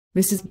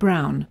Mrs.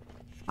 Brown,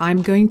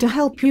 I'm going to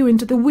help you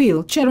into the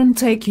wheelchair and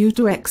take you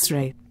to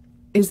X-ray.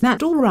 Is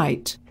that all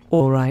right?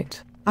 All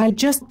right. I'll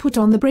just put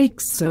on the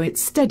brakes so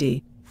it's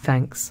steady.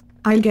 Thanks.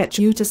 I'll get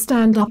you to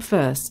stand up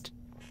first.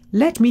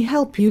 Let me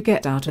help you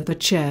get out of the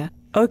chair.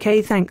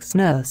 Okay, thanks,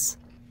 nurse.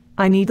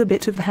 I need a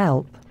bit of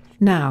help.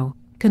 Now,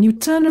 can you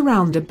turn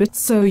around a bit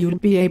so you'll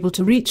be able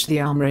to reach the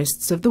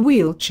armrests of the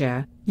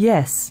wheelchair?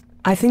 Yes,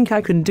 I think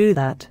I can do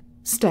that.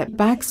 Step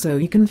back so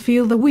you can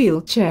feel the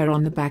wheelchair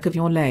on the back of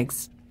your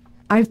legs.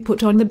 I've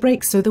put on the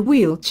brakes so the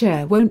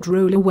wheelchair won't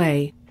roll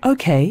away.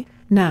 Okay.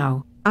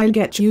 Now, I'll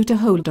get you to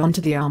hold on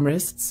to the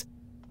armrests.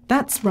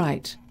 That's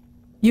right.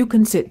 You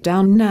can sit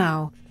down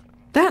now.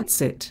 That's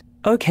it.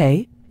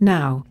 Okay.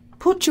 Now,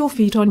 put your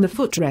feet on the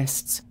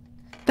footrests.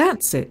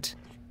 That's it.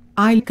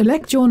 I'll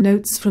collect your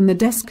notes from the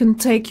desk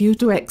and take you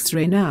to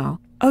X-ray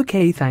now.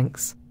 Okay,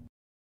 thanks.